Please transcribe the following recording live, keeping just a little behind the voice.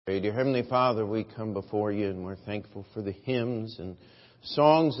Dear Heavenly Father, we come before you and we're thankful for the hymns and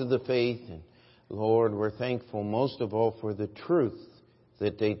songs of the faith. And Lord, we're thankful most of all for the truth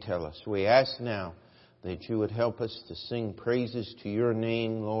that they tell us. We ask now that you would help us to sing praises to your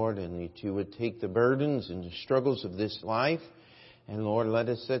name, Lord, and that you would take the burdens and the struggles of this life. And Lord, let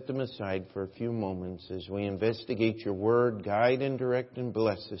us set them aside for a few moments as we investigate your word. Guide and direct and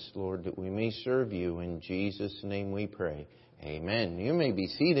bless us, Lord, that we may serve you. In Jesus' name we pray. Amen. You may be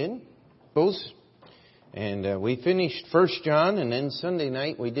seated. And we finished 1 John, and then Sunday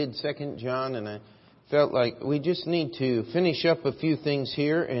night we did 2 John, and I felt like we just need to finish up a few things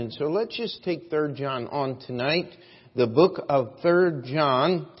here. And so let's just take 3 John on tonight. The book of 3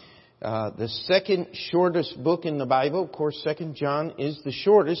 John, the second shortest book in the Bible. Of course, 2 John is the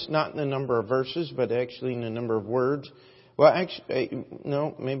shortest, not in the number of verses, but actually in the number of words. Well, actually,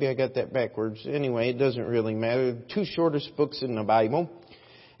 no, maybe I got that backwards. Anyway, it doesn't really matter. The two shortest books in the Bible.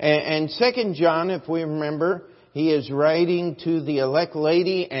 And 2 John, if we remember, he is writing to the elect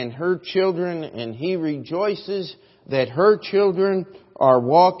lady and her children, and he rejoices that her children are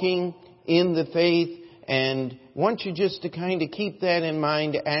walking in the faith. And I want you just to kind of keep that in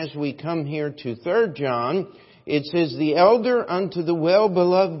mind as we come here to 3 John. It says, "The elder unto the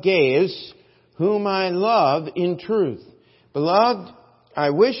well-beloved Gaius, whom I love in truth. Beloved, I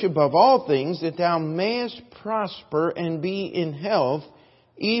wish above all things that thou mayest prosper and be in health,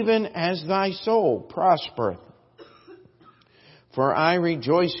 even as thy soul prospereth. For I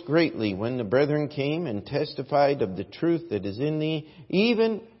rejoiced greatly when the brethren came and testified of the truth that is in thee,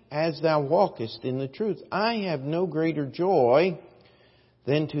 even as thou walkest in the truth. I have no greater joy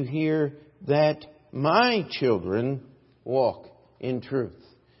than to hear that my children walk in truth.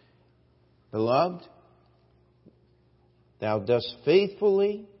 Beloved, thou dost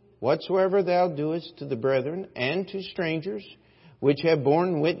faithfully whatsoever thou doest to the brethren and to strangers, which have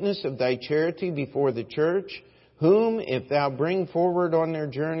borne witness of thy charity before the church, whom if thou bring forward on their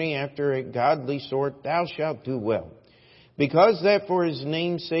journey after a godly sort, thou shalt do well. Because that for his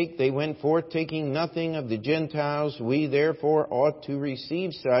name's sake they went forth, taking nothing of the Gentiles, we therefore ought to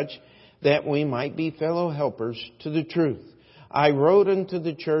receive such, that we might be fellow helpers to the truth. I wrote unto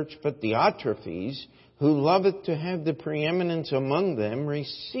the church, but Diotrephes, who loveth to have the preeminence among them,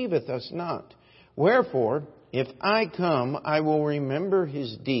 receiveth us not. Wherefore, if I come, I will remember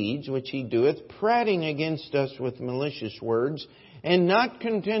his deeds, which he doeth, prating against us with malicious words, and not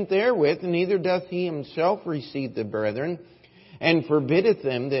content therewith, neither doth he himself receive the brethren, and forbiddeth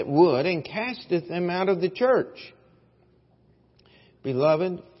them that would, and casteth them out of the church.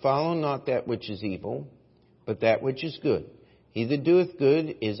 Beloved, follow not that which is evil, but that which is good. He that doeth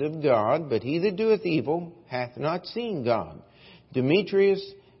good is of God, but he that doeth evil hath not seen God. Demetrius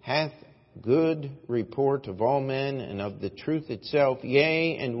hath good report of all men and of the truth itself.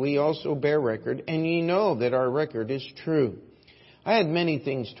 Yea, and we also bear record, and ye know that our record is true. I had many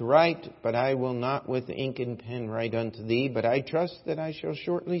things to write, but I will not with ink and pen write unto thee, but I trust that I shall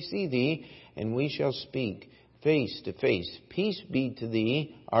shortly see thee, and we shall speak face to face. Peace be to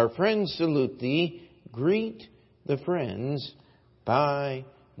thee. Our friends salute thee. Greet the friends by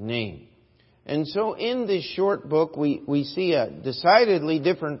name." And so in this short book, we see a decidedly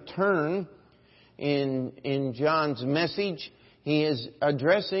different turn in John's message. He is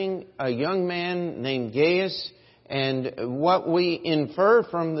addressing a young man named Gaius, and what we infer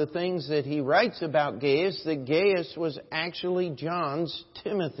from the things that he writes about Gaius, that Gaius was actually John's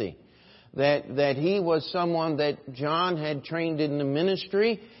Timothy. That he was someone that John had trained in the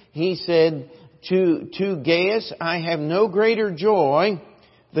ministry. He said to Gaius, "I have no greater joy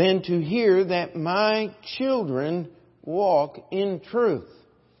than to hear that my children walk in truth."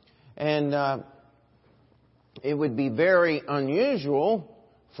 And it would be very unusual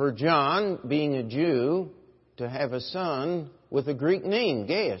for John, being a Jew, to have a son with a Greek name,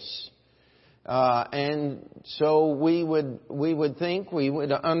 Gaius. And so we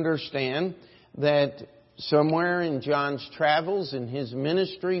would understand that somewhere in John's travels, in his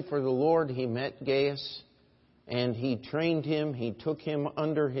ministry for the Lord, he met Gaius and he trained him, he took him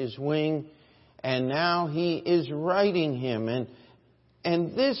under his wing, and now he is writing him.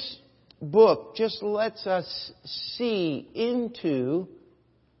 And this book just lets us see into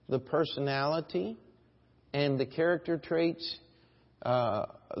the personality and the character traits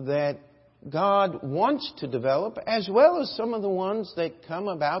that God wants to develop, as well as some of the ones that come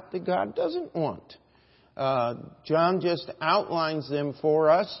about that God doesn't want. John just outlines them for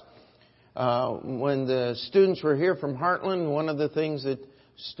us. When the students were here from Heartland, one of the things that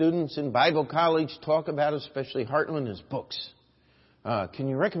students in Bible college talk about, especially Heartland, is books. Can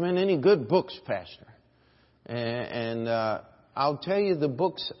you recommend any good books, Pastor? And I'll tell you the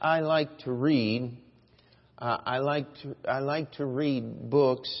books I like to read. I like to read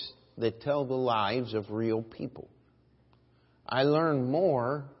books that tell the lives of real people. I learn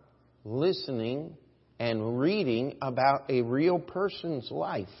more listening and reading about a real person's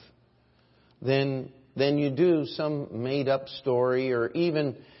life than you do some made-up story, or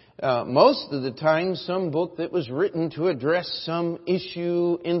even most of the time some book that was written to address some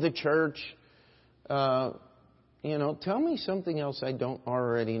issue in the church. Tell me something else I don't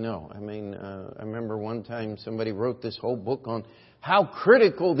already know. I remember one time somebody wrote this whole book on how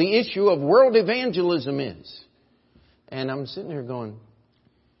critical the issue of world evangelism is. And I'm sitting there going,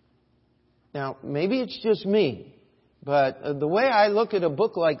 now, maybe it's just me, but the way I look at a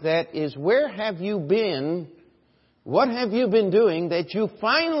book like that is, where have you been? What have you been doing that you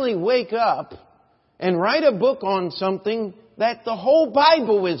finally wake up and write a book on something that the whole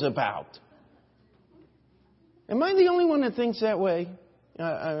Bible is about? Am I the only one that thinks that way?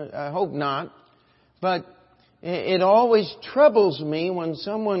 I hope not. But it always troubles me when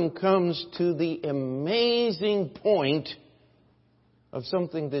someone comes to the amazing point of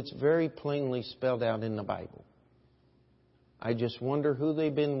something that's very plainly spelled out in the Bible. I just wonder who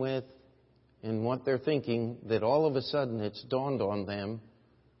they've been with and what they're thinking, that all of a sudden it's dawned on them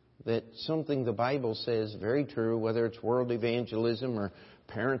that something the Bible says very true, whether it's world evangelism or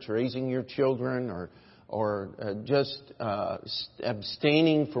parents raising your children or just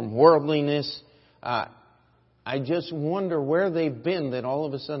abstaining from worldliness. I just wonder where they've been that all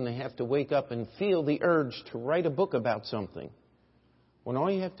of a sudden they have to wake up and feel the urge to write a book about something, when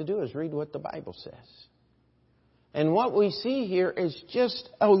all you have to do is read what the Bible says. And what we see here is just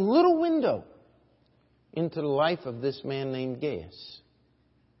a little window into the life of this man named Gaius,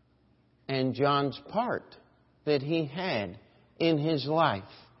 and John's part that he had in his life.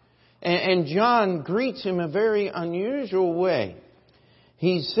 And John greets him a very unusual way.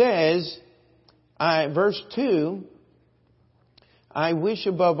 He says, verse 2, I wish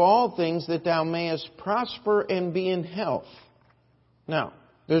above all things that thou mayest prosper and be in health. Now,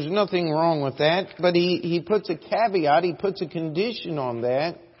 there's nothing wrong with that, but he puts a caveat, he puts a condition on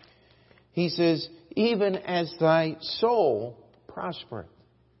that. He says, even as thy soul prospereth.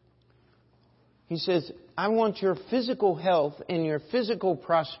 He says, I want your physical health and your physical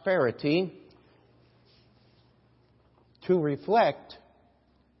prosperity to reflect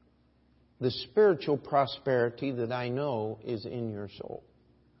the spiritual prosperity that I know is in your soul.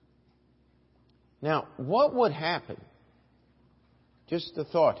 Now, what would happen? Just a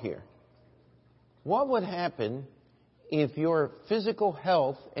thought here. What would happen if your physical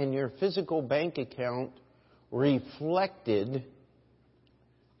health and your physical bank account reflected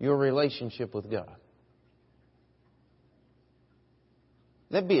your relationship with God?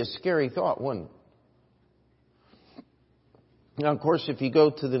 That'd be a scary thought, wouldn't it? Now, of course, if you go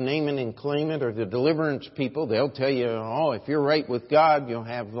to the Name It and Claim It or the deliverance people, they'll tell you, oh, if you're right with God, you'll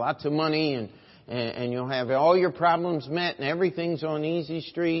have lots of money and you'll have all your problems met and everything's on easy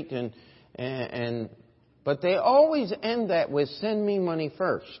street. But they always end that with, send me money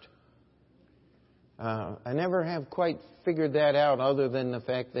first. I never have quite figured that out, other than the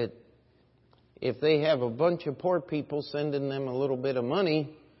fact that if they have a bunch of poor people sending them a little bit of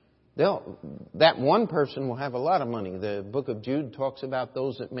money, that one person will have a lot of money. The book of Jude talks about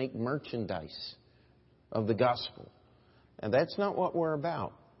those that make merchandise of the gospel. And that's not what we're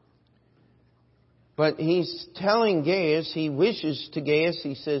about. But he's telling Gaius, he wishes to Gaius,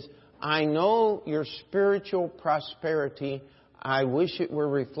 he says, I know your spiritual prosperity. I wish it were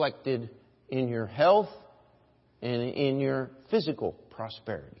reflected in your health and in your physical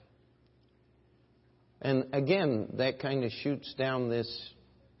prosperity. And again, that kind of shoots down this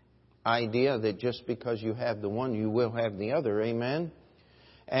idea that just because you have the one, you will have the other. Amen?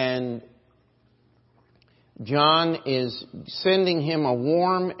 And John is sending him a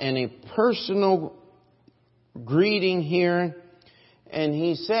warm and a personal greeting here. And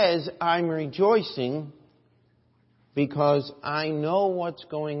he says, I'm rejoicing because I know what's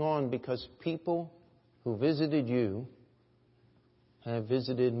going on, because people who visited you have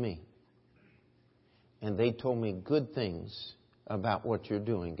visited me. And they told me good things about what you're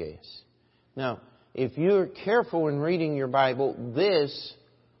doing, Gaius. Now, if you're careful in reading your Bible, this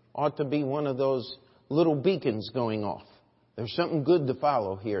ought to be one of those little beacons going off. There's something good to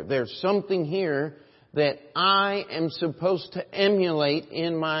follow here. There's something here that I am supposed to emulate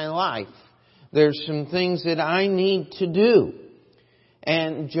in my life. There's some things that I need to do.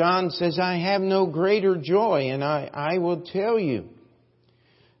 And John says, I have no greater joy, and I will tell you,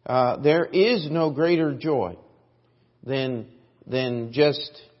 there is no greater joy than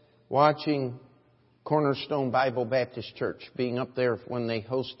just watching Cornerstone Bible Baptist Church, being up there when they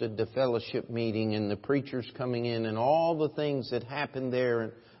hosted the fellowship meeting and the preachers coming in and all the things that happened there,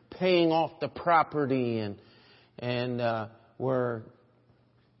 and paying off the property, and we're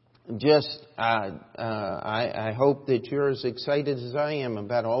just, I hope that you're as excited as I am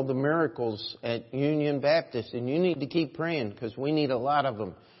about all the miracles at Union Baptist. And you need to keep praying, because we need a lot of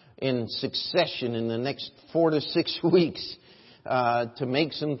them in succession in the next 4 to 6 weeks to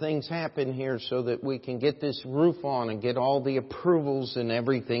make some things happen here so that we can get this roof on and get all the approvals and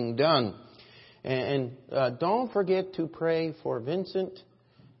everything done. And don't forget to pray for Vincent.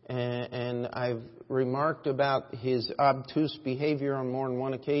 And I've remarked about his obtuse behavior on more than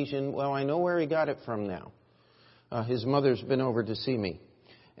one occasion. Well, I know where he got it from now. His mother's been over to see me.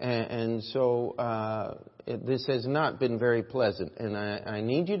 And so this has not been very pleasant. And I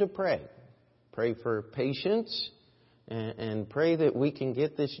need you to pray. Pray for patience and pray that we can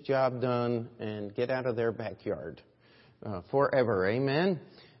get this job done and get out of their backyard forever. Amen?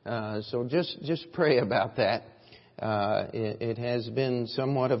 So just pray about that. It has been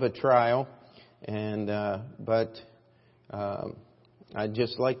somewhat of a trial, but I'd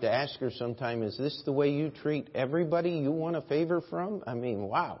just like to ask her sometime, is this the way you treat everybody you want a favor from? I mean,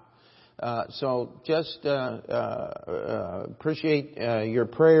 wow. So just appreciate your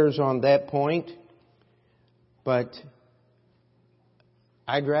prayers on that point, but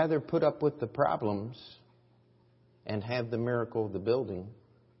I'd rather put up with the problems and have the miracle of the building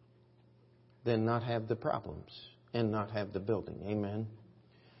than not have the problems and not have the building. Amen.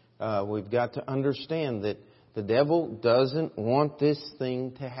 We've got to understand that the devil doesn't want this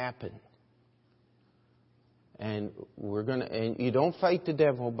thing to happen. And and you don't fight the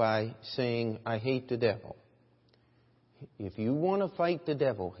devil by saying, I hate the devil. If you want to fight the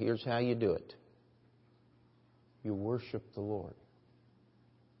devil, here's how you do it. You worship the Lord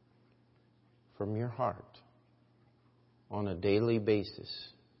from your heart on a daily basis.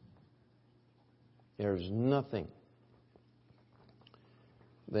 There's nothing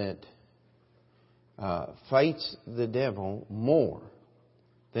that fights the devil more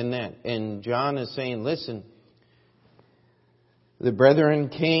than that. And John is saying, listen, the brethren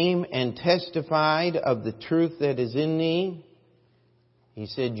came and testified of the truth that is in thee. He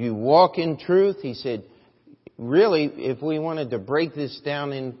said, you walk in truth. He said, really, if we wanted to break this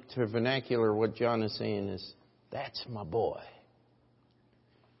down into vernacular, what John is saying is, that's my boy.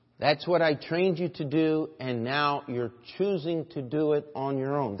 That's what I trained you to do, and now you're choosing to do it on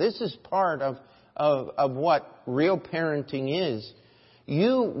your own. This is part of what real parenting is.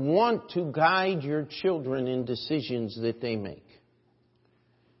 You want to guide your children in decisions that they make.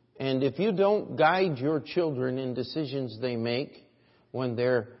 And if you don't guide your children in decisions they make when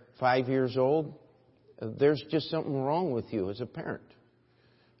they're 5 years old, there's just something wrong with you as a parent.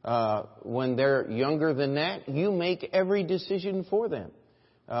 When they're younger than that, you make every decision for them.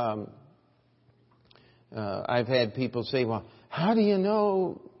 I've had people say, well, how do you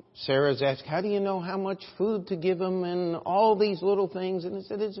know, Sarah's asked, how do you know how much food to give them and all these little things? And I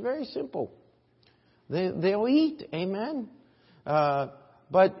said, it's very simple. They'll eat, amen?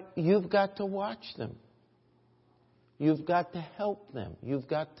 But you've got to watch them. You've got to help them. You've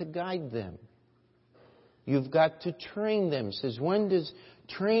got to guide them. You've got to train them. It says, when does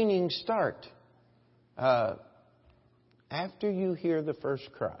training start? After you hear the first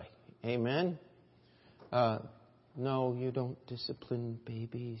cry. Amen? No, you don't discipline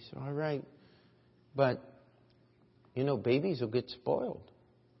babies. All right. But, babies will get spoiled.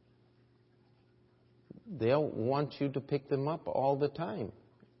 They'll want you to pick them up all the time.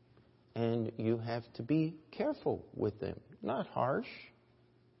 And you have to be careful with them. Not harsh.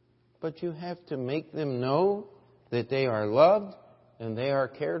 But you have to make them know that they are loved and they are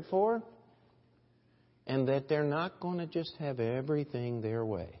cared for. And that they're not going to just have everything their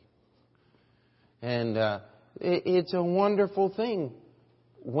way. And it's a wonderful thing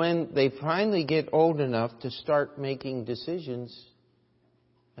when they finally get old enough to start making decisions.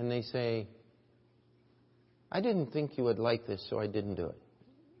 And they say, I didn't think you would like this, so I didn't do it.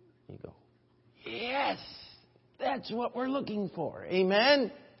 You go, yes, that's what we're looking for.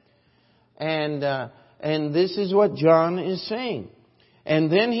 Amen? And this is what John is saying.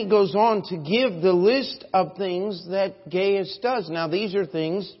 And then he goes on to give the list of things that Gaius does. Now, these are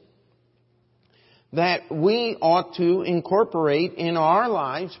things that we ought to incorporate in our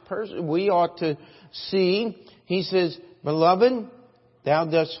lives. We ought to see. He says, Beloved, thou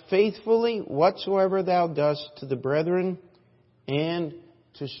dost faithfully whatsoever thou dost to the brethren and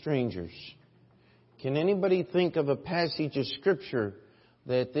to strangers. Can anybody think of a passage of Scripture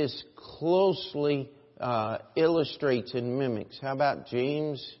that this closely illustrates and mimics? How about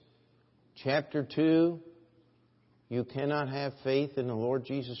James chapter 2, you cannot have faith in the Lord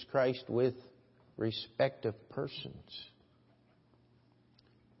Jesus Christ with respect of persons.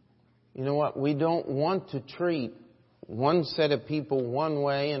 You know what? We don't want to treat one set of people one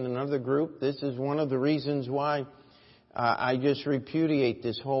way and another group. This is one of the reasons why I just repudiate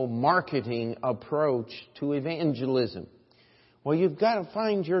this whole marketing approach to evangelism. Well, you've got to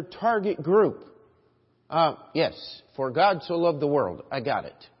find your target group. Yes, for God so loved the world. I got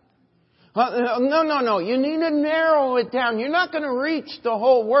it. No. You need to narrow it down. You're not going to reach the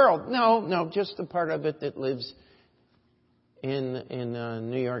whole world. No, just the part of it that lives in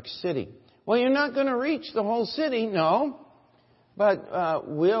New York City. Well, you're not going to reach the whole city, no. But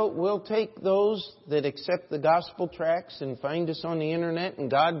we'll take those that accept the gospel tracts and find us on the internet,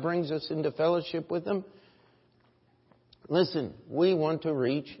 and God brings us into fellowship with them. Listen, we want to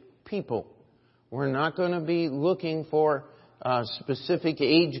reach people. We're not going to be looking for specific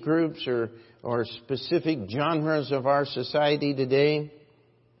age groups or specific genres of our society today.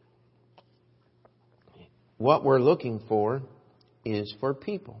 What we're looking for is for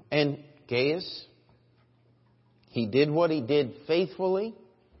people. And Gaius, he did what he did faithfully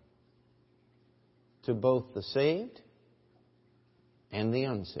to both the saved and the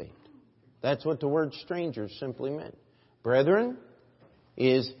unsaved. That's what the word strangers simply meant. Brethren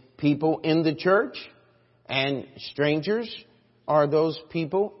is people in the church, and strangers are those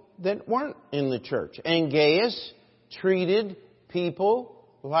people that weren't in the church. And Gaius treated people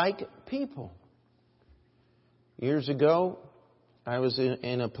like people. Years ago, I was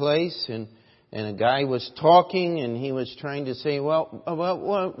in a place and a guy was talking and he was trying to say, well,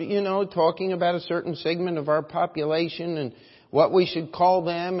 talking about a certain segment of our population and what we should call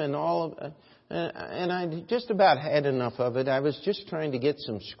them and all of and I just about had enough of it. I was just trying to get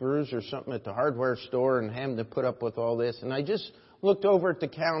some screws or something at the hardware store and having to put up with all this. And I just looked over at the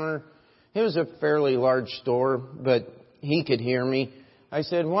counter. It was a fairly large store, but he could hear me. I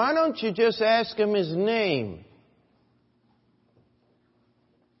said, why don't you just ask him his name?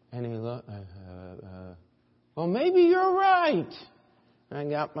 And he looked, well, maybe you're right. And I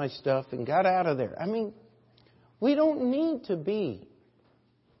got my stuff and got out of there. I mean, we don't need to be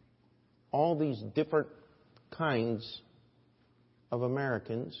all these different kinds of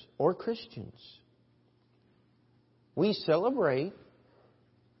Americans or Christians. We celebrate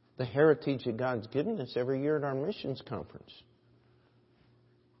the heritage that God's given us every year at our missions conference.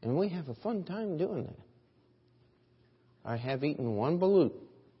 And we have a fun time doing that. I have eaten one balut.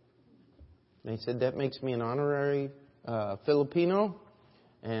 They said that makes me an honorary Filipino.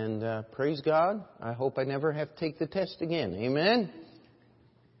 And praise God, I hope I never have to take the test again. Amen?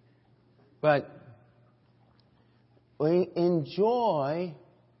 But we enjoy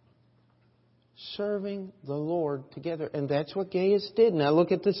serving the Lord together. And that's what Gaius did. Now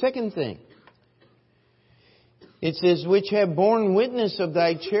look at the second thing. It says, which have borne witness of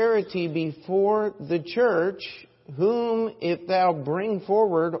thy charity before the church, whom if thou bring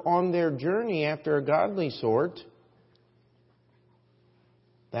forward on their journey after a godly sort,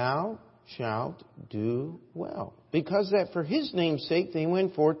 thou shalt do well. Because that for his name's sake they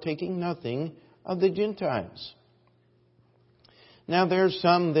went forth, taking nothing of the Gentiles. Now there's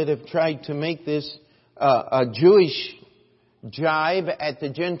some that have tried to make this a Jewish jibe at the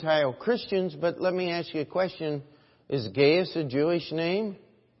Gentile Christians, but let me ask you a question. Is Gaius a Jewish name?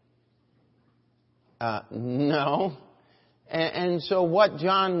 No. And so what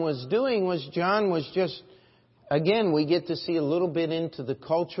John was doing was just, again, we get to see a little bit into the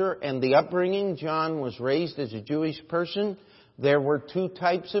culture and the upbringing. John was raised as a Jewish person. There were two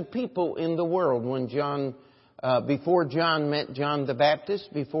types of people in the world when before John met John the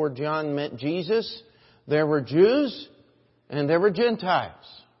Baptist, before John met Jesus. There were Jews and there were Gentiles.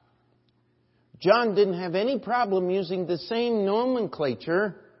 John didn't have any problem using the same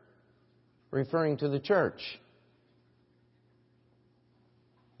nomenclature referring to the church.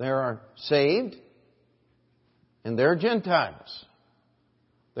 There are saved and there are Gentiles.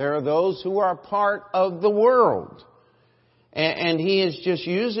 There are those who are part of the world. And he is just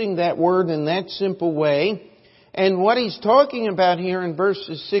using that word in that simple way. And what he's talking about here in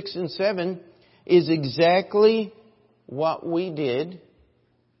verses 6 and 7 is exactly what we did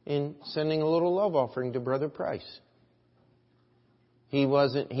in sending a little love offering to Brother Price. He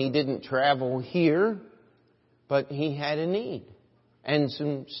didn't travel here, but he had a need. And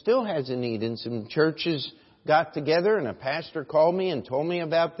still has a need. And some churches got together and a pastor called me and told me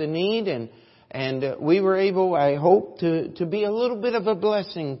about the need. And we were able, I hope, to be a little bit of a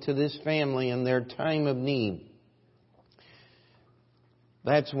blessing to this family in their time of need.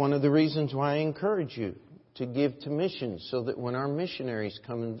 That's one of the reasons why I encourage you to give to missions, so that when our missionaries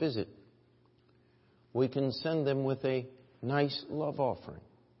come and visit, we can send them with a nice love offering.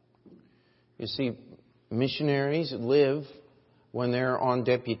 You see, missionaries live, when they're on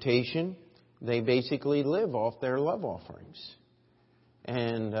deputation, they basically live off their love offerings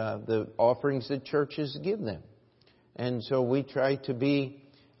and the offerings that churches give them. And so we try to be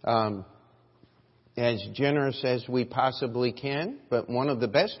as generous as we possibly can. But one of the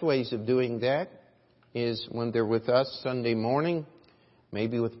best ways of doing that is when they're with us Sunday morning,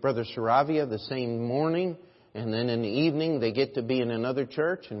 maybe with Brother Saravia the same morning, and then in the evening they get to be in another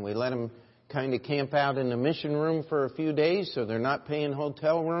church, and we let them kind of camp out in the mission room for a few days so they're not paying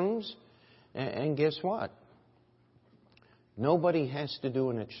hotel rooms. And guess what? Nobody has to do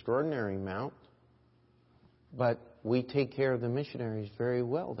an extraordinary amount, but we take care of the missionaries very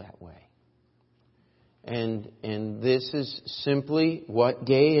well that way. And this is simply what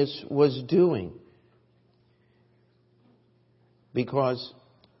Gaius was doing. Because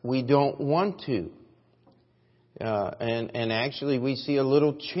we don't want to. And actually we see a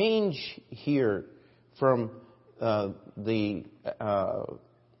little change here from the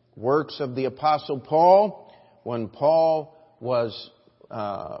works of the Apostle Paul. When Paul was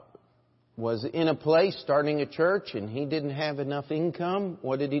in a place starting a church and he didn't have enough income,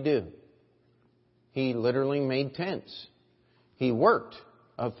 what did he do? He literally made tents. He worked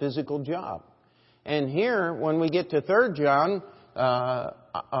a physical job. And here, when we get to 3 John,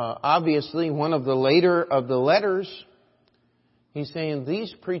 obviously one of the later of the letters, he's saying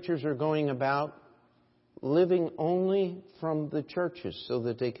these preachers are going about living only from the churches so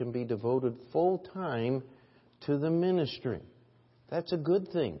that they can be devoted full time to the ministry. That's a good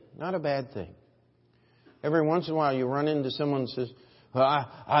thing, not a bad thing. Every once in a while you run into someone who says, well,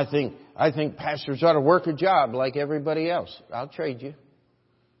 I think pastors ought to work a job like everybody else. I'll trade you.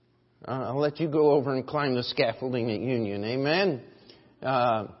 I'll let you go over and climb the scaffolding at Union. Amen?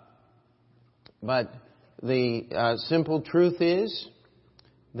 But the simple truth is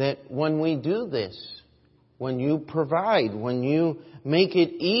that when we do this, when you provide, when you make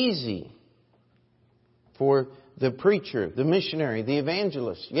it easy for the preacher, the missionary, the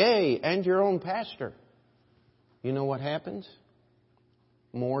evangelist, yea, and your own pastor, you know what happens?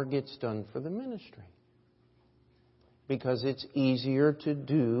 More gets done for the ministry. Because it's easier to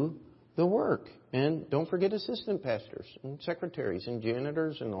do the work. And don't forget assistant pastors and secretaries and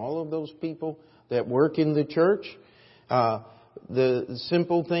janitors and all of those people that work in the church. The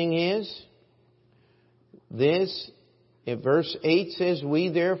simple thing is, this, if verse 8 says, we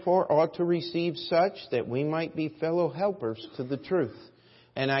therefore ought to receive such that we might be fellow helpers to the truth.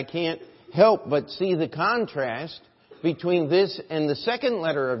 And I can't help but see the contrast between this and the second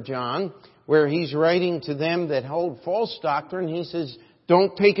letter of John, where he's writing to them that hold false doctrine. He says,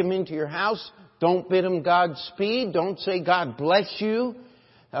 don't take them into your house. Don't bid them Godspeed. Don't say God bless you.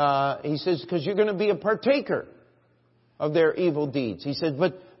 He says, because you're going to be a partaker of their evil deeds. He said,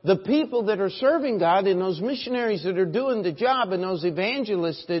 but the people that are serving God and those missionaries that are doing the job and those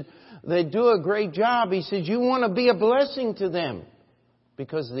evangelists that do a great job, he says, you want to be a blessing to them.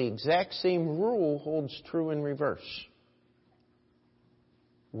 Because the exact same rule holds true in reverse.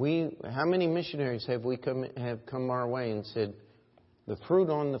 How many missionaries have come our way and said, the fruit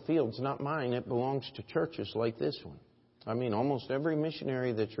on the field's not mine, it belongs to churches like this one. I mean, almost every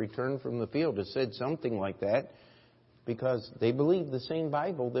missionary that's returned from the field has said something like that because they believe the same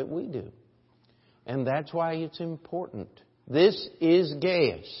Bible that we do. And that's why it's important. This is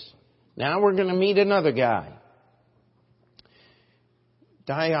Gaius. Now we're going to meet another guy.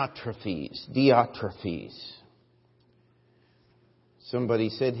 Diotrephes. Somebody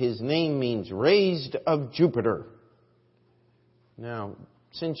said his name means raised of Jupiter. Now,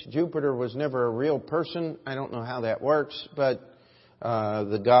 since Jupiter was never a real person, I don't know how that works, but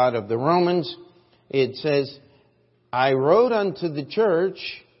the god of the Romans, it says, I wrote unto the church,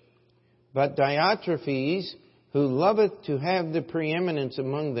 but Diotrephes, who loveth to have the preeminence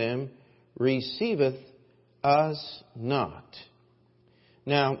among them, receiveth us not.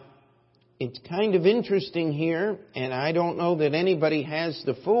 Now, it's kind of interesting here, and I don't know that anybody has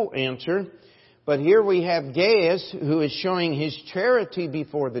the full answer, but here we have Gaius who is showing his charity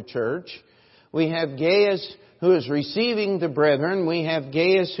before the church. We have Gaius who is receiving the brethren. We have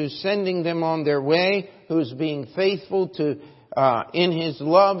Gaius who's sending them on their way, who's being faithful to in his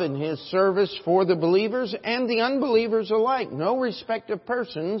love and his service for the believers and the unbelievers alike. No respect of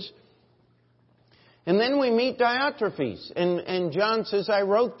persons. And then we meet Diotrephes. And John says, I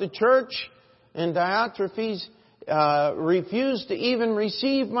wrote the church, and Diotrephes refused to even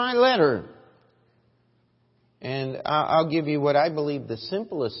receive my letter. And I'll give you what I believe the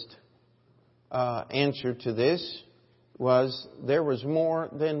simplest answer to this was there was more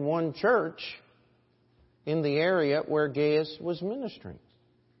than one church in the area where Gaius was ministering.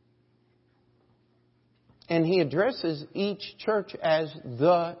 And he addresses each church as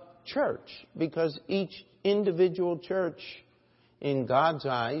the church, because each individual church in God's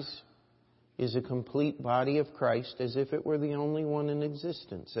eyes is a complete body of Christ, as if it were the only one in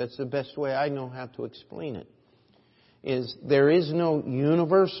existence. That's the best way I know how to explain it. Is there is no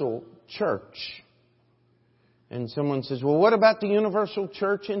universal church. And someone says, well, what about the universal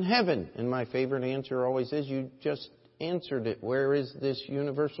church in heaven? And my favorite answer always is, you just answered it. Where is this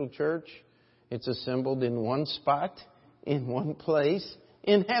universal church? It's assembled in one spot, in one place,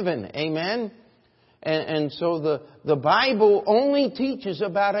 in heaven. Amen? And so the Bible only teaches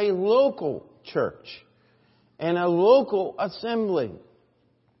about a local church and a local assembly.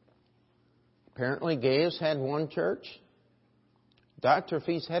 Apparently Gaius had one church.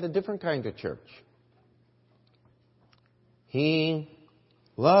 Diotrephes had a different kind of church. He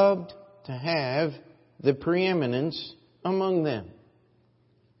loved to have the preeminence among them.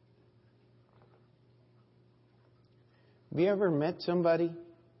 Have you ever met somebody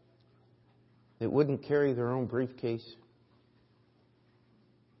that wouldn't carry their own briefcase?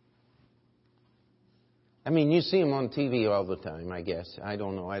 I mean, you see them on TV all the time, I guess. I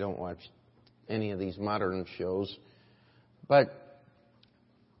don't know. I don't watch any of these modern shows. But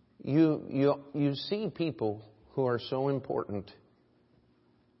you see people who are so important,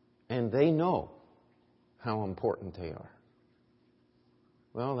 and they know how important they are.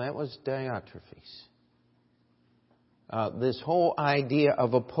 Well, that was Diotrephes. This whole idea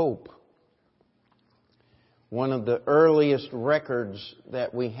of a pope. One of the earliest records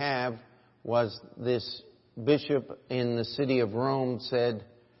that we have was this bishop in the city of Rome said,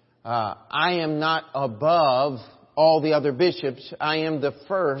 I am not above all the other bishops. I am the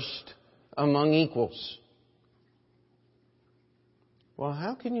first among equals. Well,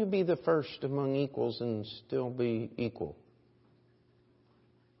 how can you be the first among equals and still be equal?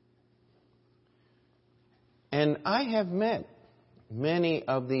 And I have met many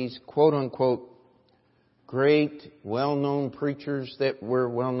of these quote-unquote great, well-known preachers that were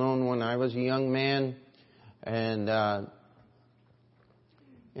well-known when I was a young man. And I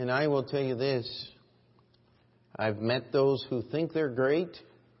will tell you this. I've met those who think they're great,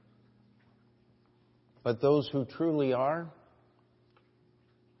 but those who truly are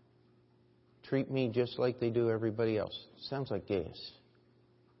treat me just like they do everybody else. Sounds like Gaius.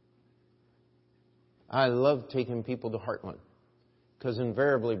 I love taking people to Heartland, because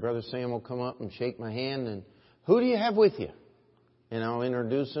invariably Brother Sam will come up and shake my hand and, who do you have with you? And I'll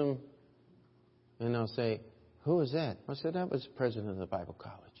introduce them, and I'll say, who is that? I said, that was the president of the Bible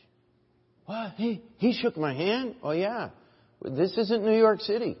College. What? He shook my hand? Oh yeah. This isn't New York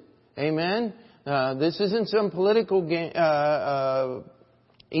City. Amen? This isn't some political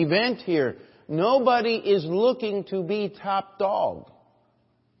event here. Nobody is looking to be top dog.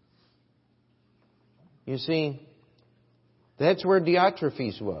 You see, that's where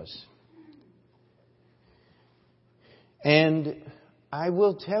Diotrephes was. And I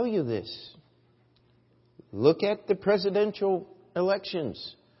will tell you this. Look at the presidential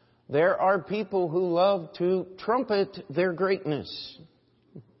elections. There are people who love to trumpet their greatness.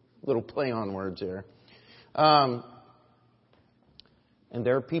 Little play on words there. And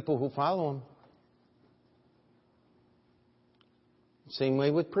there are people who follow them. Same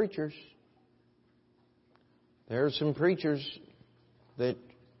way with preachers. There are some preachers that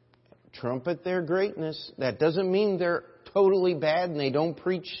trumpet their greatness. That doesn't mean they're totally bad and they don't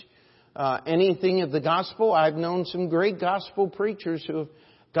preach anything of the gospel. I've known some great gospel preachers who have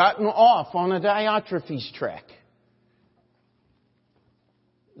gotten off on a Diotrephes track.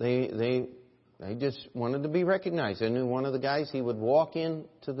 They just wanted to be recognized. I knew one of the guys, he would walk into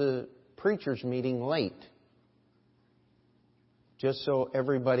the preacher's meeting late, just so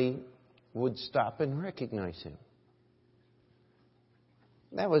everybody would stop and recognize him.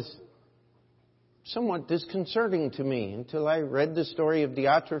 That was somewhat disconcerting to me until I read the story of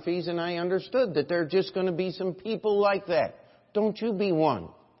Diotrephes and I understood that there are just going to be some people like that. Don't you be one.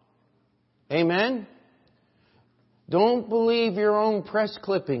 Amen? Don't believe your own press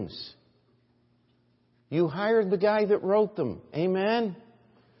clippings. You hired the guy that wrote them. Amen?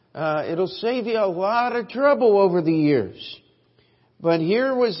 It'll save you a lot of trouble over the years. But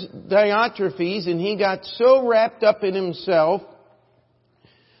here was Diotrephes, and he got so wrapped up in himself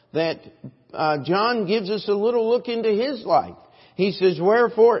that John gives us a little look into his life. He says,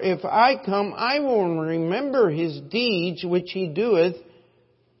 wherefore, if I come, I will remember his deeds which he doeth,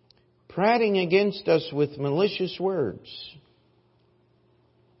 prating against us with malicious words.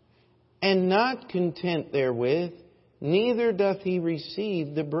 And not content therewith, neither doth he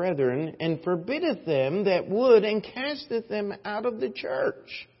receive the brethren, and forbiddeth them that would, and casteth them out of the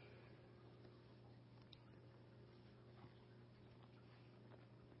church.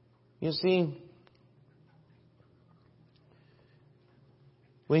 You see,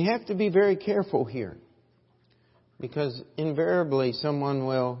 we have to be very careful here, because invariably someone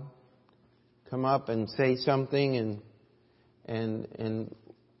will come up and say something, and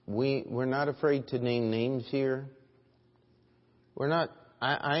we're not afraid to name names here.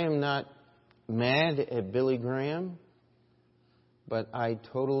 I am not mad at Billy Graham, but I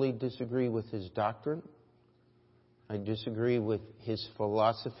totally disagree with his doctrine. I disagree with his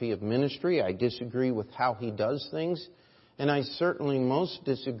philosophy of ministry. I disagree with how he does things. And I certainly most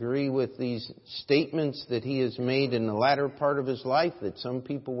disagree with these statements that he has made in the latter part of his life, that some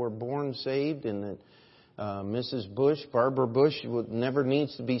people were born saved and that Mrs. Bush, Barbara Bush, never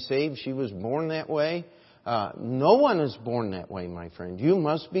needs to be saved. She was born that way. No one is born that way, my friend. You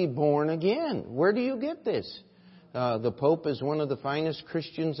must be born again. Where do you get this? The Pope is one of the finest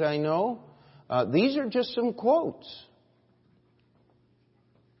Christians I know. These are just some quotes.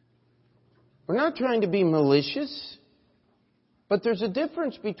 We're not trying to be malicious, but there's a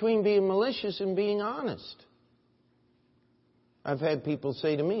difference between being malicious and being honest. I've had people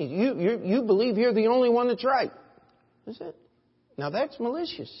say to me, you believe you're the only one that's right. Is it? Now that's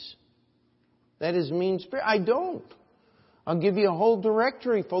malicious. That is mean spirit. I don't. I'll give you a whole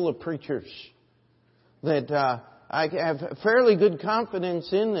directory full of preachers that I have fairly good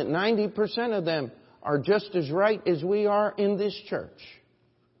confidence in, that 90% of them are just as right as we are in this church.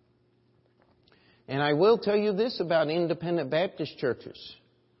 And I will tell you this about independent Baptist churches.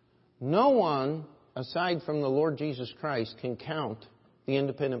 No one, aside from the Lord Jesus Christ, can count the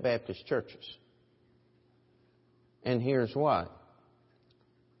independent Baptist churches. And here's why.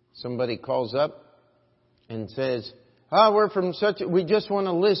 Somebody calls up and says, we're from we just want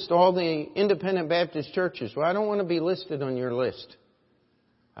to list all the independent Baptist churches. Well, I don't want to be listed on your list.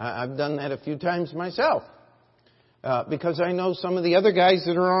 I've done that a few times myself. Because I know some of the other guys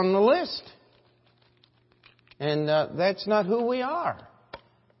that are on the list. And that's not who we are.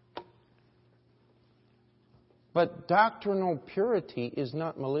 But doctrinal purity is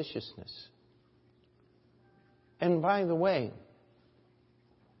not maliciousness. And by the way,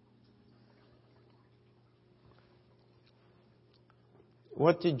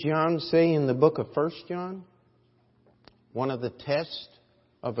 what did John say in the book of 1 John? One of the tests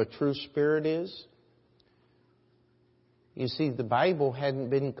of a true spirit is, you see, the Bible hadn't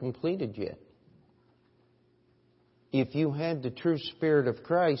been completed yet. If you had the true Spirit of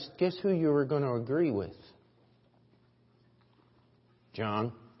Christ, guess who you were going to agree with?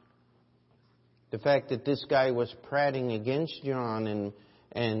 John. The fact that this guy was prating against John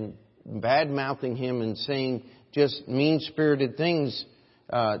and bad-mouthing him and saying just mean-spirited things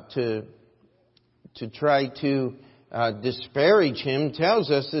to try to disparage him tells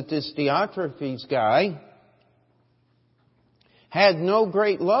us that this Diotrephes guy had no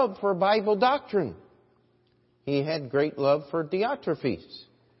great love for Bible doctrine. He had great love for Diotrephes,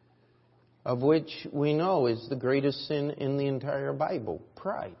 of which we know is the greatest sin in the entire Bible,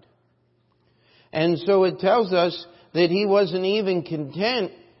 pride. And so it tells us that he wasn't even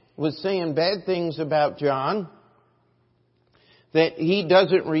content with saying bad things about John, that he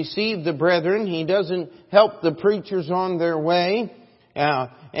doesn't receive the brethren, he doesn't help the preachers on their way,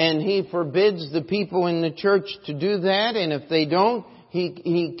 and he forbids the people in the church to do that, and if they don't,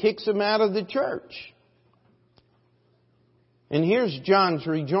 he kicks them out of the church. And here's John's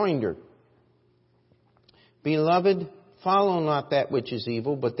rejoinder. Beloved, follow not that which is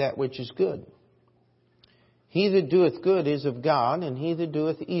evil, but that which is good. He that doeth good is of God, and he that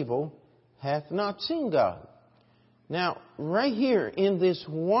doeth evil hath not seen God. Now, right here in this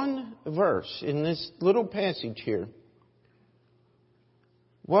one verse, in this little passage here,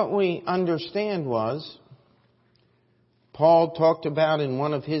 what we understand was, Paul talked about in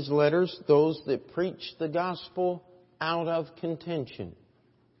one of his letters, those that preach the gospel out of contention.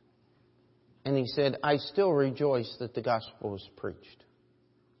 And he said, I still rejoice that the gospel was preached.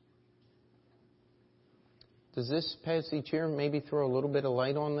 Does this passage here maybe throw a little bit of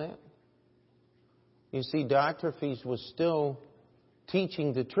light on that? You see, Diotrephes was still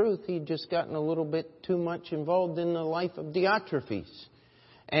teaching the truth. He'd just gotten a little bit too much involved in the life of Diotrephes.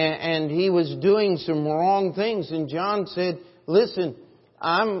 And he was doing some wrong things. And John said, listen,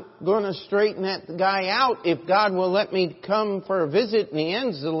 I'm going to straighten that guy out if God will let me come for a visit. And he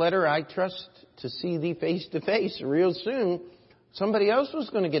ends the letter, I trust to see thee face to face. Real soon, somebody else was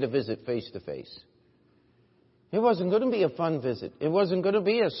going to get a visit face to face. It wasn't going to be a fun visit. It wasn't going to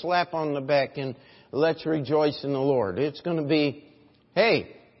be a slap on the back and let's rejoice in the Lord. It's going to be,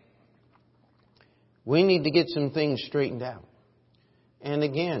 hey, we need to get some things straightened out. And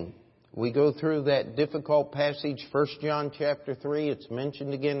again, we go through that difficult passage, 1 John chapter 3. It's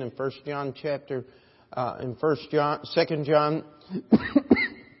mentioned again in 2 John,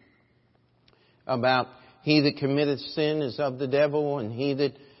 about he that committeth sin is of the devil, and he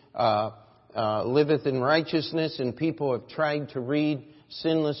that liveth in righteousness. And people have tried to read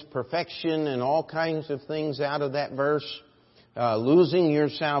sinless perfection and all kinds of things out of that verse, losing your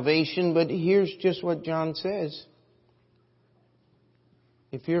salvation. But here's just what John says.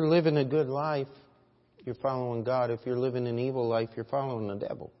 If you're living a good life, you're following God. If you're living an evil life, you're following the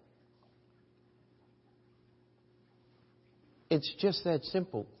devil. It's just that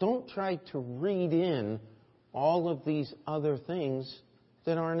simple. Don't try to read in all of these other things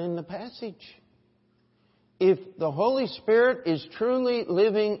that aren't in the passage. If the Holy Spirit is truly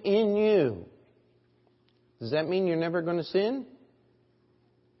living in you, does that mean you're never going to sin?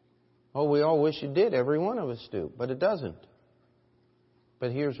 Oh, we all wish it did. Every one of us do. But it doesn't.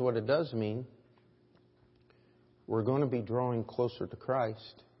 But here's what it does mean. We're going to be drawing closer to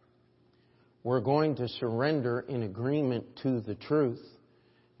Christ. We're going to surrender in agreement to the truth.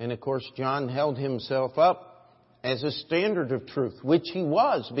 And of course, John held himself up as a standard of truth, which he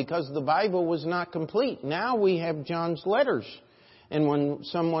was, because the Bible was not complete. Now we have John's letters. And when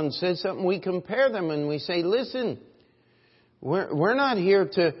someone says something, we compare them and we say, listen, we're not here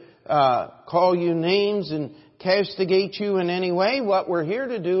to call you names and castigate you in any way. What we're here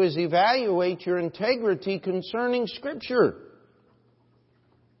to do is evaluate your integrity concerning Scripture.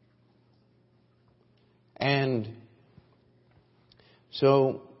 And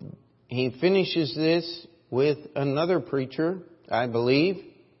so he finishes this with another preacher, I believe,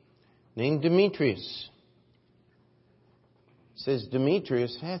 named Demetrius. It says,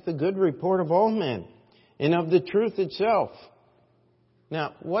 Demetrius hath a good report of all men, and of the truth itself.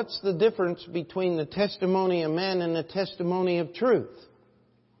 Now, what's the difference between the testimony of men and the testimony of truth?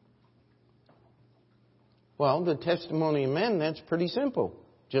 Well, the testimony of men, that's pretty simple.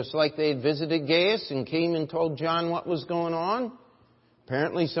 Just like they had visited Gaius and came and told John what was going on,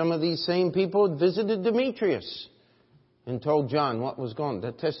 apparently some of these same people had visited Demetrius and told John what was going on.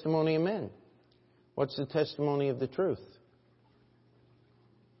 The testimony of men. What's the testimony of the truth?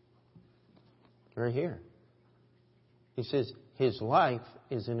 Right here. He says his life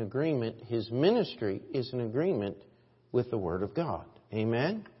is in agreement, his ministry is in agreement with the Word of God.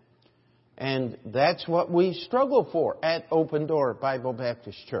 Amen? And that's what we struggle for at Open Door Bible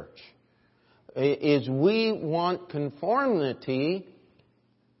Baptist Church. Is we want conformity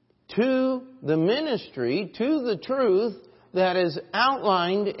to the ministry, to the truth that is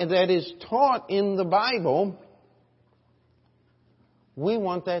outlined, that is taught in the Bible. We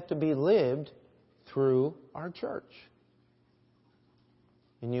want that to be lived through our church.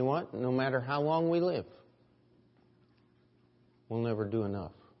 And you know what? No matter how long we live, we'll never do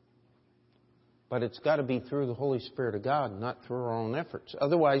enough. But it's got to be through the Holy Spirit of God, not through our own efforts.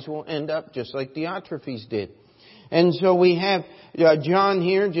 Otherwise, we'll end up just like Diotrephes did. And so we have John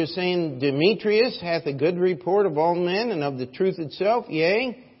here just saying, Demetrius hath a good report of all men and of the truth itself,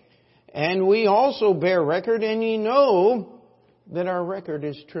 yea. And we also bear record, and ye know that our record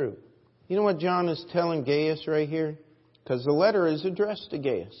is true. You know what John is telling Gaius right here? Because the letter is addressed to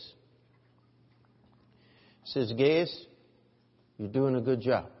Gaius. It says, Gaius, you're doing a good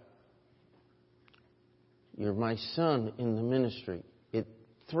job. You're my son in the ministry. It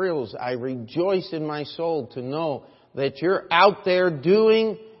thrills. I rejoice in my soul to know that you're out there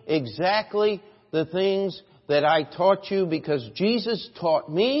doing exactly the things that I taught you, because Jesus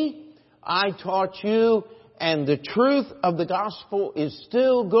taught me, I taught you, and the truth of the gospel is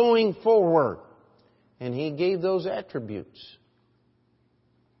still going forward. And he gave those attributes.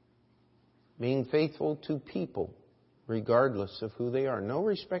 Being faithful to people, regardless of who they are. No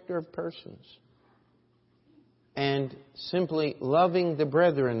respecter of persons. And simply loving the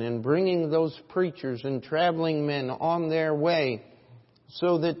brethren and bringing those preachers and traveling men on their way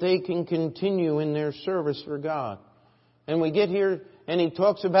so that they can continue in their service for God. And we get here and he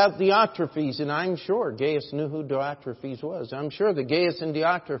talks about Diotrephes, and I'm sure Gaius knew who Diotrephes was. I'm sure that Gaius and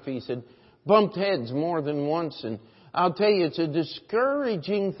Diotrephes had bumped heads more than once, and I'll tell you, it's a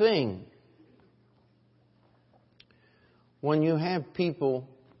discouraging thing when you have people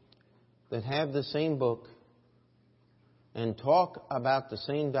that have the same book and talk about the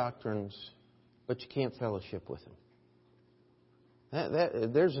same doctrines, but you can't fellowship with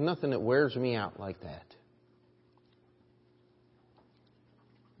them. There's nothing that wears me out like that.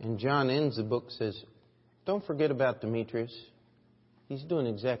 And John ends the book, says, Don't forget about Demetrius. He's doing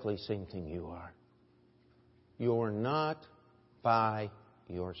exactly the same thing you are. You're not by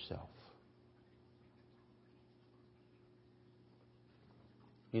yourself.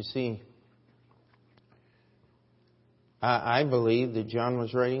 You see, I believe that John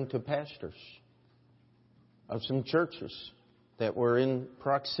was writing to pastors of some churches that were in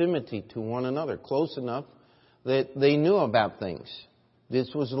proximity to one another, close enough that they knew about things.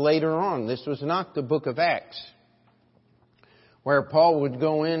 This was later on. This was not the book of Acts, where Paul would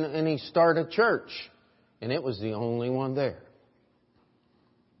go in and he'd start a church, and it was the only one there.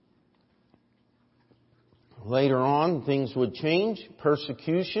 Later on, things would change.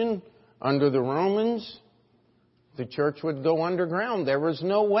 Persecution under the Romans. The church would go underground. There was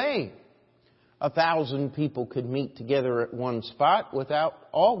no way 1,000 people could meet together at one spot without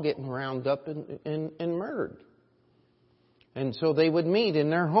all getting round up and murdered. And so they would meet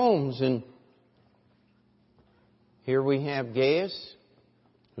in their homes. And here we have Gaius,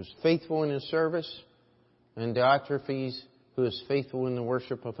 who's faithful in his service, and Diotrephes, who is faithful in the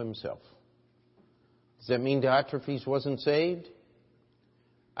worship of himself. Does that mean Diotrephes wasn't saved?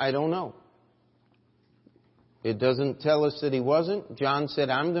 I don't know. It doesn't tell us that he wasn't. John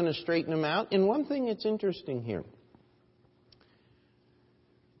said, I'm going to straighten him out. And one thing that's interesting here,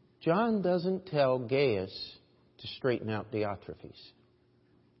 John doesn't tell Gaius to straighten out Diotrephes.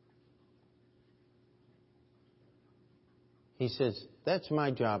 He says, that's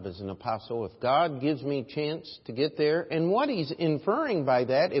my job as an apostle. If God gives me a chance to get there, and what he's inferring by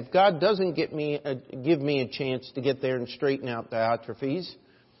that, if God doesn't give me a chance to get there and straighten out Diotrephes,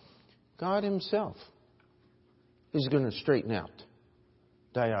 God himself is going to straighten out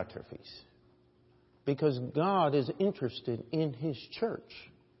Diotrephes. Because God is interested in his church.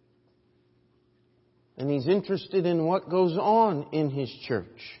 And he's interested in what goes on in his church.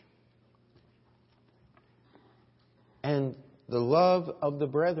 And the love of the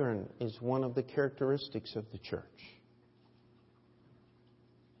brethren is one of the characteristics of the church.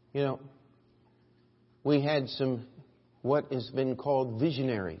 You know, we had some, what has been called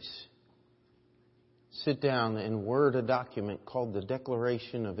visionaries, sit down and word a document called the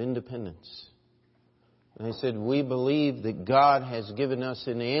Declaration of Independence. And they said, we believe that God has given us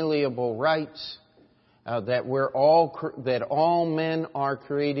inalienable rights, that all men are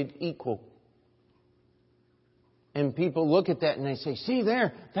created equal. And people look at that and they say, see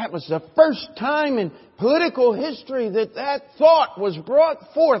there, that was the first time in political history that thought was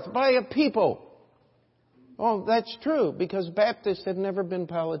brought forth by a people. Oh, that's true, because Baptists have never been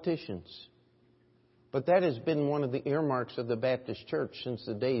politicians. But that has been one of the earmarks of the Baptist Church since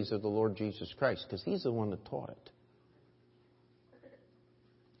the days of the Lord Jesus Christ, because he's the one that taught it.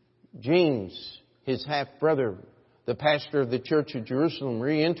 James, his half-brother, the pastor of the Church of Jerusalem,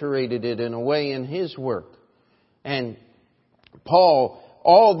 reiterated it in a way in his work. And Paul,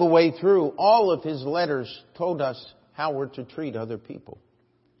 all the way through, all of his letters told us how we're to treat other people.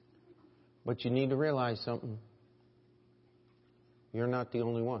 But you need to realize something. You're not the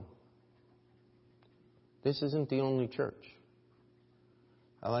only one. This isn't the only church.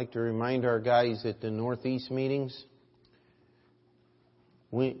 I like to remind our guys at the Northeast meetings,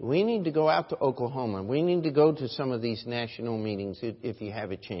 we need to go out to Oklahoma. We need to go to some of these national meetings if you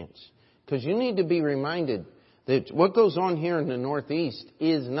have a chance. Because you need to be reminded that what goes on here in the Northeast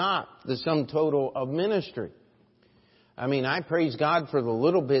is not the sum total of ministry. I mean, I praise God for the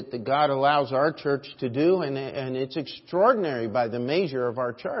little bit that God allows our church to do, and it's extraordinary by the measure of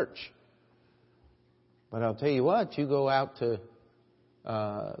our church. But I'll tell you what, you go out to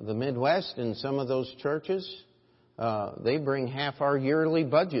the Midwest and some of those churches, they bring half our yearly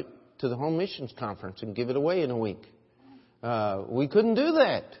budget to the Home Missions Conference and give it away in a week. We couldn't do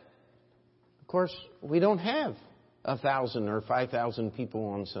that. Of course, we don't have 1,000 or 5,000 people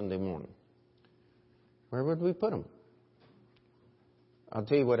on Sunday morning. Where would we put them? I'll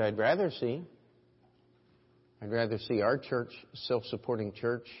tell you what I'd rather see. I'd rather see our church, self-supporting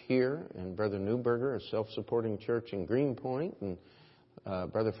church here, and Brother Newberger, a self-supporting church in Greenpoint, and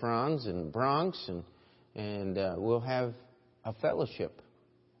Brother Franz in Bronx, and we'll have a fellowship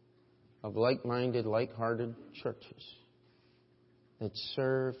of like-minded, like-hearted churches that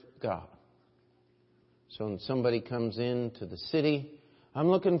serve God. So when somebody comes into the city, I'm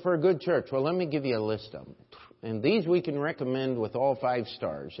looking for a good church. Well, let me give you a list of them. And these we can recommend with all 5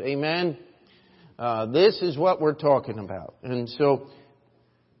 stars. Amen? This is what we're talking about. And so,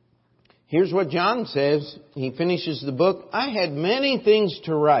 here's what John says. He finishes the book. I had many things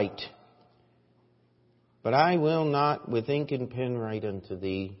to write, but I will not with ink and pen write unto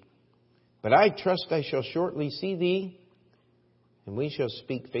thee. But I trust I shall shortly see thee, and we shall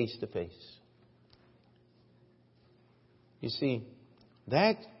speak face to face. You see,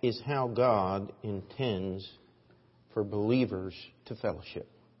 that is how God intends for believers to fellowship.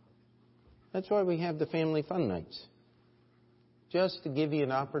 That's why we have the family fun nights. Just to give you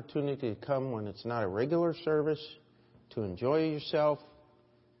an opportunity to come when it's not a regular service, to enjoy yourself,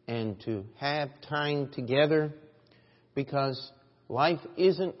 and to have time together, because life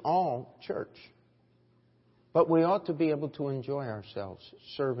isn't all church. But we ought to be able to enjoy ourselves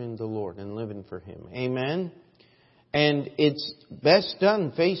serving the Lord and living for Him. Amen? And it's best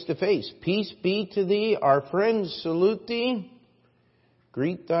done face to face. Peace be to thee. Our friends salute thee.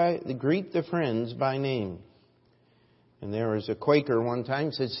 Greet the friends by name. And there was a Quaker one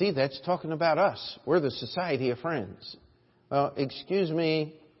time said, see, that's talking about us. We're the Society of Friends. Well, excuse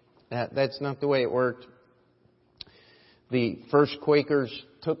me, that's not the way it worked. The first Quakers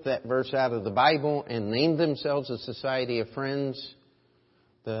took that verse out of the Bible and named themselves a Society of Friends.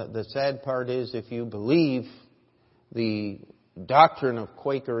 The sad part is, if you believe the doctrine of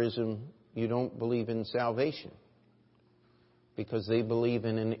Quakerism, you don't believe in salvation. Because they believe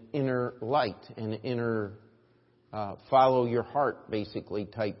in an inner light, an inner follow your heart, basically,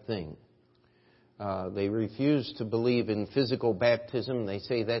 type thing. They refuse to believe in physical baptism. They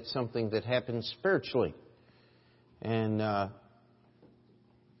say that's something that happens spiritually. And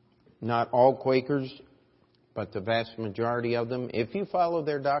not all Quakers, but the vast majority of them, if you follow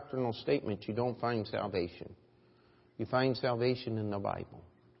their doctrinal statement, you don't find salvation. You find salvation in the Bible.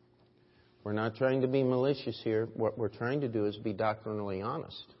 We're not trying to be malicious here. What we're trying to do is be doctrinally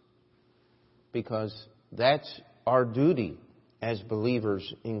honest. Because that's our duty as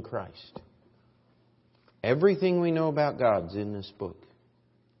believers in Christ. Everything we know about God's in this book.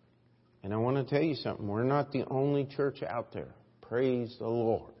 And I want to tell you something. We're not the only church out there. Praise the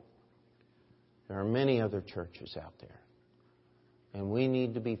Lord. There are many other churches out there. And we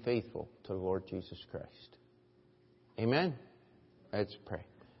need to be faithful to the Lord Jesus Christ. Amen? Let's pray.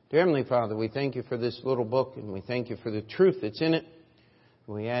 Dear Heavenly Father, we thank you for this little book, and we thank you for the truth that's in it.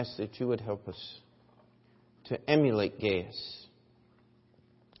 We ask that you would help us to emulate Gaius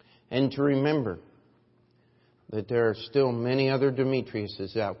and to remember that there are still many other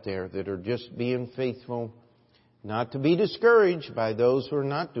Demetriuses out there that are just being faithful, not to be discouraged by those who are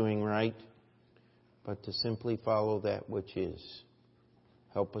not doing right, but to simply follow that which is.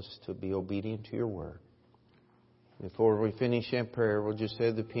 Help us to be obedient to your word. Before we finish that prayer, we'll just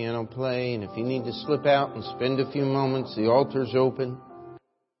have the piano play. And if you need to slip out and spend a few moments, the altar's open.